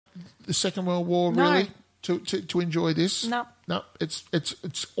the Second World War, No. really, to enjoy this? No. No, it's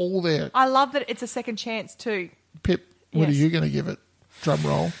all there. I love that it's a second chance too. Pip, what are Yes. you going to give it? Drum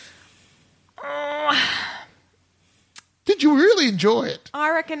roll. Did you really enjoy it?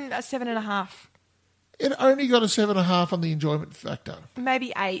 I reckon a 7.5. It only got a 7.5 on the enjoyment factor.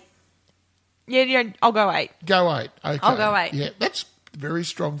 Maybe 8. Yeah, I'll go 8. Go 8. Okay. I'll go 8. Yeah, that's very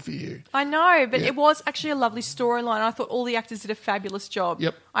strong for you. I know, but Yeah. it was actually a lovely storyline. I thought all the actors did a fabulous job.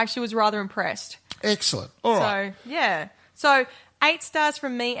 Yep. I actually was rather impressed. Excellent. All right. So, yeah. So, 8 stars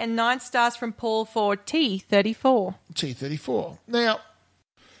from me and 9 stars from Paul for T34. T34. Now,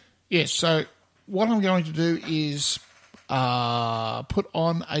 yes, so what I'm going to do is put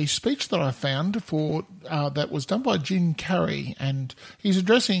on a speech that I found for that was done by Jim Carrey, and he's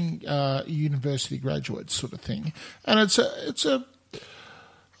addressing university graduates sort of thing. And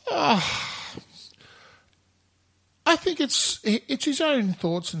I think it's his own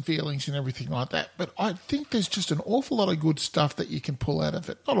thoughts and feelings and everything like that, but I think there's just an awful lot of good stuff that you can pull out of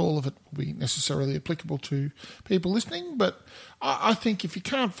it. Not all of it will be necessarily applicable to people listening, but I think if you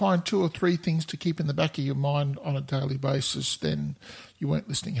can't find 2 or 3 things to keep in the back of your mind on a daily basis, then you weren't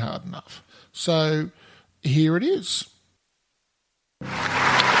listening hard enough. So here it is.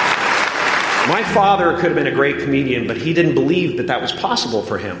 My father could have been a great comedian, but he didn't believe that that was possible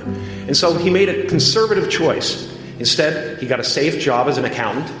for him. And so he made a conservative choice. Instead, he got a safe job as an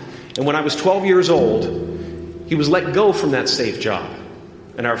accountant. And when I was 12 years old, he was let go from that safe job.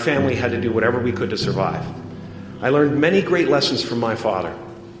 And our family had to do whatever we could to survive. I learned many great lessons from my father,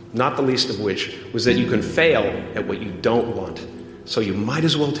 not the least of which was that you can fail at what you don't want. So you might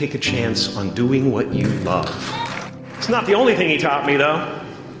as well take a chance on doing what you love. It's not the only thing he taught me, though.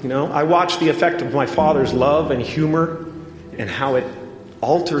 You know, I watched the effect of my father's love and humor and how it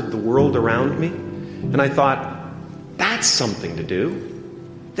altered the world around me. And I thought, that's something to do.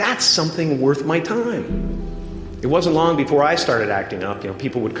 That's something worth my time. It wasn't long before I started acting up. You know,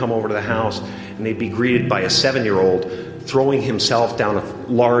 people would come over to the house and they'd be greeted by a 7-year-old throwing himself down a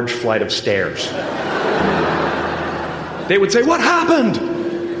large flight of stairs. They would say, "What happened?"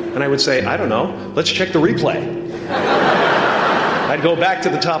 And I would say, "I don't know. Let's check the replay." I'd go back to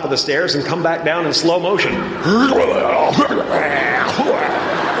the top of the stairs and come back down in slow motion.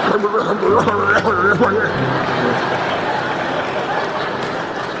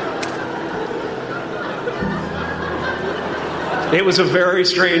 It was a very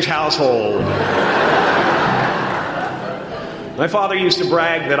strange household. My father used to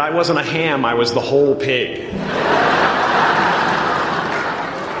brag that I wasn't a ham, I was the whole pig.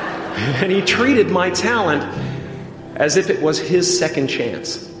 And he treated my talent as if it was his second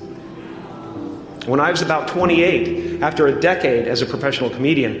chance. When I was about 28, after a decade as a professional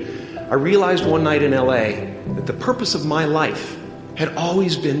comedian, I realized one night in LA that the purpose of my life had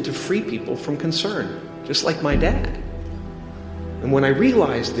always been to free people from concern, just like my dad. And when I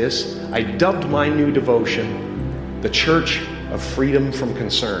realized this, I dubbed my new devotion the Church of Freedom from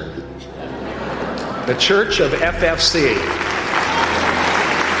Concern. The Church of FFC.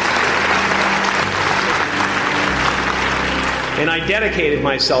 And I dedicated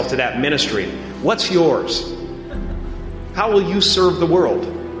myself to that ministry. What's yours? How will you serve the world?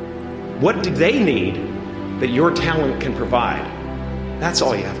 What do they need that your talent can provide? That's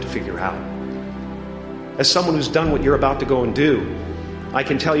all you have to figure out. As someone who's done what you're about to go and do, I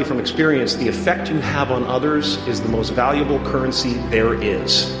can tell you from experience, the effect you have on others is the most valuable currency there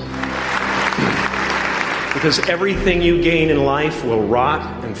is. Because everything you gain in life will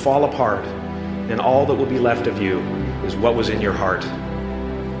rot and fall apart, and all that will be left of you is what was in your heart.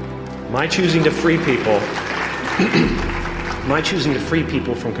 My choosing to free people,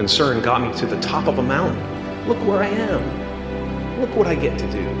 from concern got me to the top of a mountain. Look where I am. Look what I get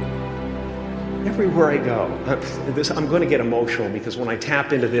to do. Everywhere I go. I'm going to get emotional because when I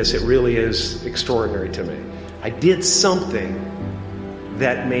tap into this, it really is extraordinary to me. I did something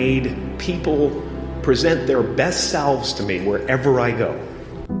that made people present their best selves to me wherever I go.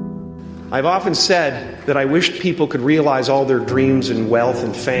 I've often said that I wished people could realize all their dreams and wealth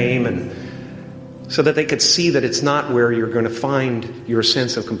and fame, and so that they could see that it's not where you're going to find your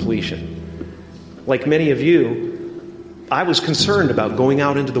sense of completion. Like many of you, I was concerned about going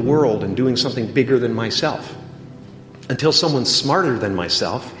out into the world and doing something bigger than myself, until someone smarter than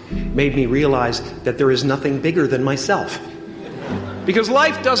myself made me realize that there is nothing bigger than myself. Because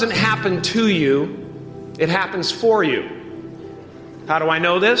life doesn't happen to you, it happens for you. How do I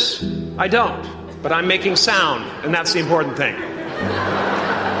know this? I don't, but I'm making sound, and that's the important thing.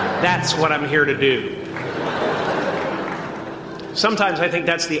 That's what I'm here to do. Sometimes I think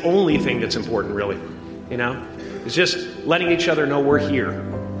that's the only thing that's important, really, you know? It's just letting each other know we're here.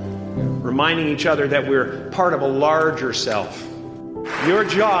 reminding each other that we're part of a larger self. Your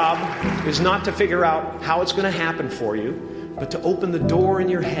job is not to figure out how it's going to happen for you, but to open the door in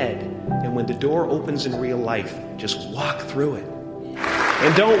your head. And when the door opens in real life, just walk through it.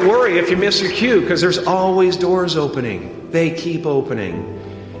 And don't worry if you miss your cue, because there's always doors opening. They keep opening.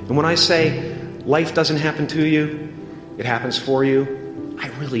 And when I say life doesn't happen to you, it happens for you, I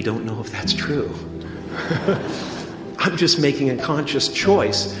really don't know if that's true. I'm just making a conscious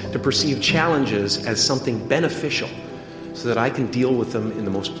choice to perceive challenges as something beneficial so that I can deal with them in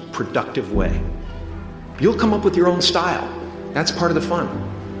the most productive way. You'll come up with your own style. That's part of the fun.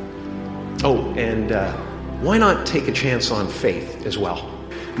 Oh, and why not take a chance on faith as well?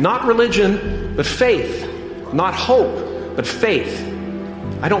 Not religion, but faith. Not hope, but faith.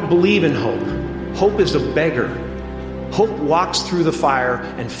 I don't believe in hope. Hope is a beggar. Hope walks through the fire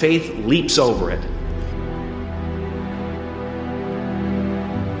and faith leaps over it.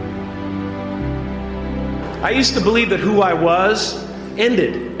 I used to believe that who I was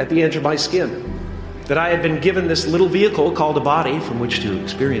ended at the edge of my skin. That I had been given this little vehicle called a body from which to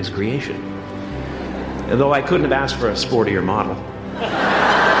experience creation. And though I couldn't have asked for a sportier model.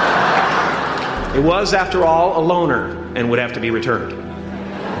 It was, after all, a loaner and would have to be returned.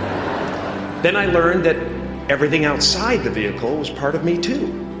 Then I learned that everything outside the vehicle was part of me too.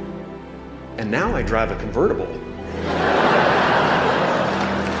 And now I drive a convertible.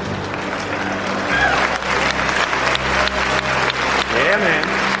 Yeah, man.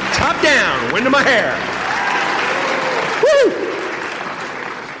 Top down, wind in my hair. Woo!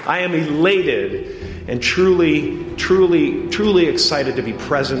 I am elated and truly excited to be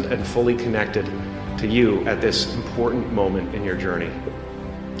present and fully connected to you at this important moment in your journey.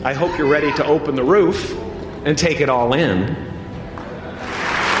 I hope you're ready to open the roof and take it all in.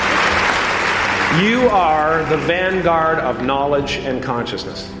 You are the vanguard of knowledge and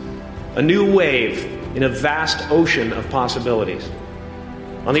consciousness, a new wave in a vast ocean of possibilities.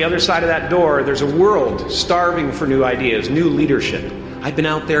 On the other side of that door, there's a world starving for new ideas, new leadership. I've been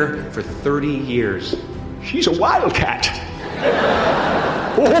out there for 30 years. She's a wildcat.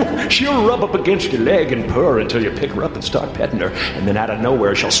 Oh, she'll rub up against your leg and purr until you pick her up and start petting her, and then out of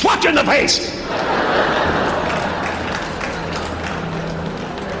nowhere she'll swat you in the face.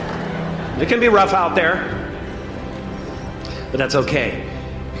 It can be rough out there, but that's okay,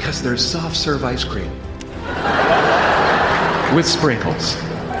 because there's soft serve ice cream with sprinkles.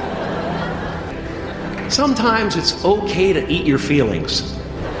 Sometimes it's okay to eat your feelings.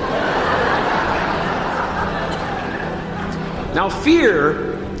 Now,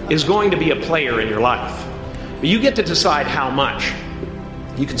 fear is going to be a player in your life, but you get to decide how much.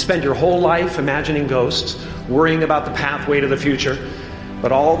 You can spend your whole life imagining ghosts, worrying about the pathway to the future,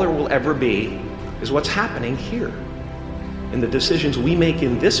 but all there will ever be is what's happening here, and the decisions we make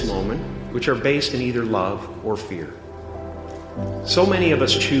in this moment, which are based in either love or fear. So many of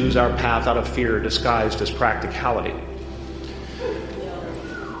us choose our path out of fear disguised as practicality.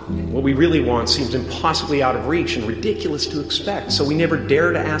 What we really want seems impossibly out of reach and ridiculous to expect, so we never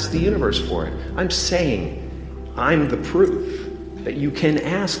dare to ask the universe for it. I'm saying I'm the proof that you can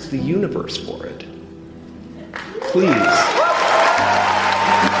ask the universe for it. Please.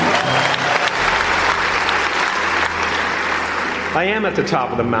 I am at the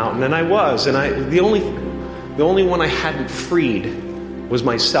top of the mountain, and I was, and the only one I hadn't freed was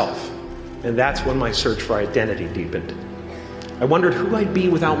myself, and that's when my search for identity deepened. I wondered who I'd be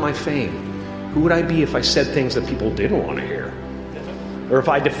without my fame. Who would I be if I said things that people didn't want to hear? Or if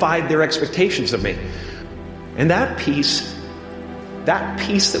I defied their expectations of me? And that peace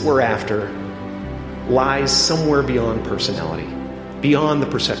that we're after lies somewhere beyond personality, beyond the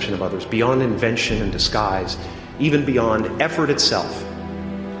perception of others, beyond invention and disguise, even beyond effort itself.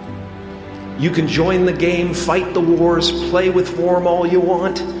 You can join the game, fight the wars, play with form all you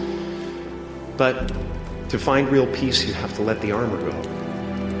want, but to find real peace, you have to let the armor go.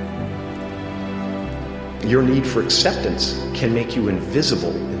 Your need for acceptance can make you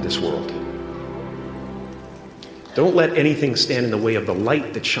invisible in this world. Don't let anything stand in the way of the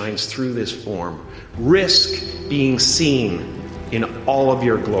light that shines through this form. Risk being seen in all of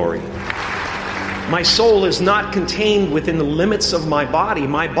your glory. My soul is not contained within the limits of my body.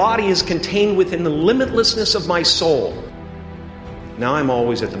 My body is contained within the limitlessness of my soul. Now I'm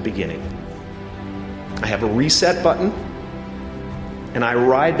always at the beginning. I have a reset button, and I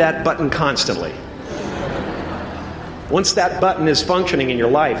ride that button constantly. Once that button is functioning in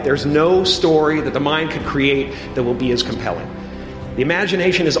your life, there's no story that the mind could create that will be as compelling. The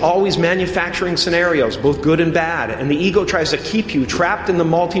imagination is always manufacturing scenarios, both good and bad, and the ego tries to keep you trapped in the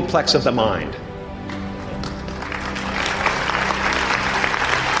multiplex of the mind.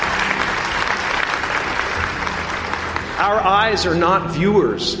 Our eyes are not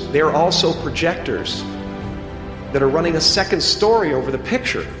viewers. They are also projectors that are running a second story over the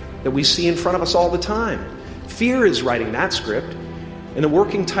picture that we see in front of us all the time. Fear is writing that script, and the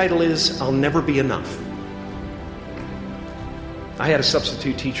working title is I'll Never Be Enough. I had a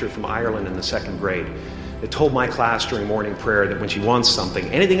substitute teacher from Ireland in the second grade that told my class during morning prayer that when she wants something,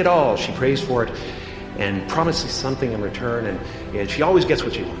 anything at all, she prays for it and promises something in return, and she always gets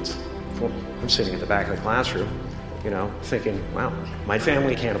what she wants. Well, I'm sitting at the back of the classroom, thinking, wow, my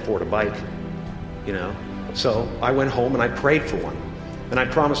family can't afford a bike, So I went home and I prayed for one. And I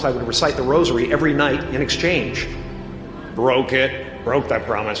promised I would recite the rosary every night in exchange. Broke that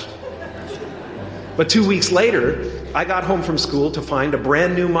promise. But 2 weeks later, I got home from school to find a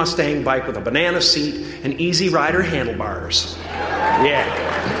brand new Mustang bike with a banana seat and Easy Rider handlebars. Yeah.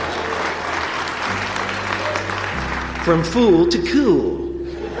 From fool to cool.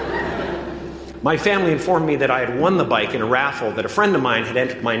 My family informed me that I had won the bike in a raffle that a friend of mine had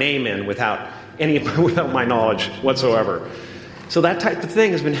entered my name in without my knowledge whatsoever. So that type of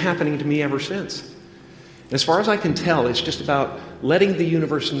thing has been happening to me ever since. And as far as I can tell, it's just about letting the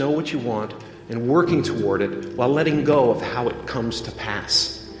universe know what you want and working toward it while letting go of how it comes to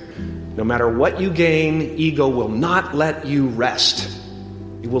pass. No matter what you gain, ego will not let you rest.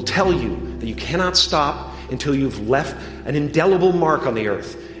 It will tell you that you cannot stop until you've left an indelible mark on the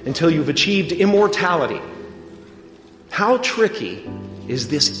earth, until you've achieved immortality. How tricky is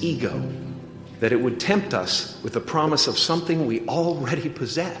this ego that it would tempt us with the promise of something we already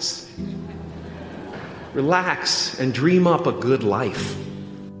possess? Relax and dream up a good life.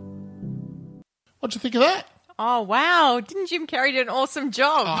 What'd you think of that? Oh, wow. Didn't Jim Carrey do an awesome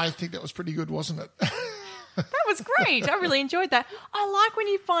job? I think that was pretty good, wasn't it? That was great. I really enjoyed that. I like when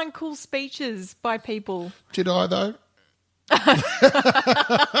you find cool speeches by people. Did I, though?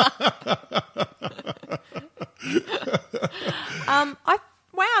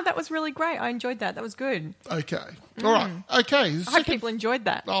 Wow, that was really great. I enjoyed that. That was good. Okay. All right. Okay. I hope people enjoyed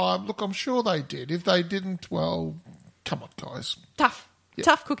that. Oh, look, I'm sure they did. If they didn't, well, come on, guys. Tough. Yep.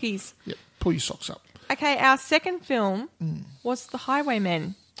 Tough cookies. Yep. Pull your socks up. Okay, our second film was The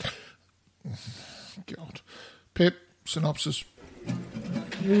Highwaymen. God. Pip, synopsis.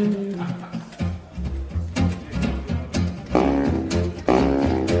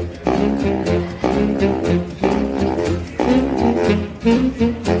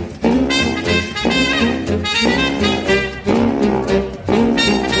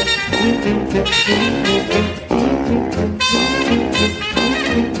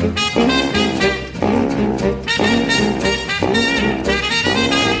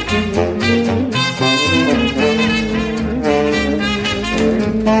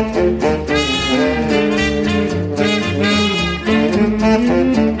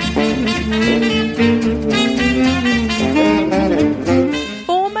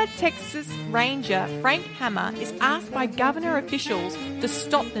 Ranger Frank Hammer is asked by governor officials to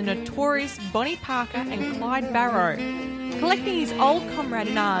stop the notorious Bonnie Parker and Clyde Barrow. Collecting his old comrade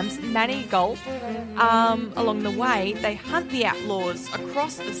in arms, Maney Gault, along the way, they hunt the outlaws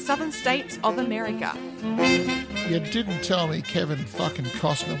across the southern states of America. You didn't tell me Kevin fucking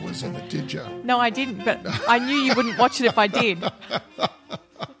Costner was in it, did you? No, I didn't, but I knew you wouldn't watch it if I did.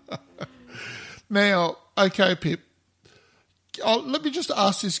 Now, okay, Pip. Let me just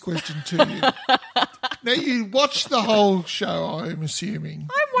ask this question to you. Now, you watched the whole show, I'm assuming.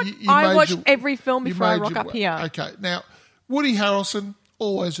 I watch every film before I rock up here. Okay. Now, Woody Harrelson,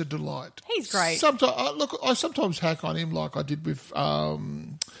 always a delight. He's great. Sometimes, I sometimes hack on him like I did with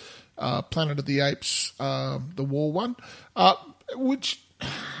Planet of the Apes, the war one, which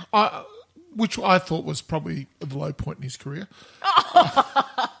I thought was probably the low point in his career.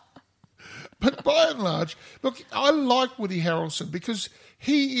 But by and large, look, I like Woody Harrelson because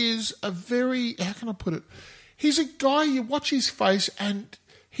he is a very, how can I put it? He's a guy, you watch his face and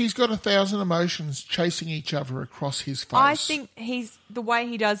he's got 1,000 emotions chasing each other across his face. I think the way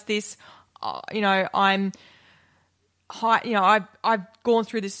he does this, I've gone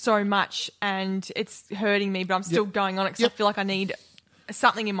through this so much and it's hurting me, but I'm still going on it because I feel like I need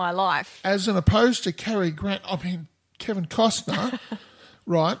something in my life. As opposed to Kevin Costner,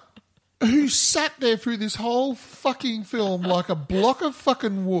 right? Who sat there through this whole fucking film like a block of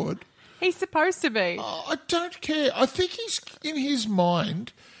fucking wood. He's supposed to be. I don't care. I think he's, in his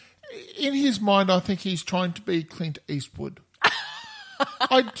mind, I think he's trying to be Clint Eastwood.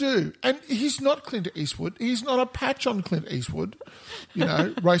 I do. And he's not Clint Eastwood. He's not a patch on Clint Eastwood.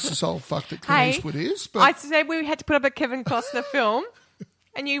 Racist old fuck that Clint Eastwood is. But I said we had to put up a Kevin Costner film.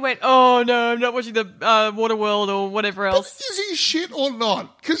 And you went, oh, no, I'm not watching the Waterworld or whatever else. But is he shit or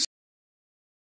not? Because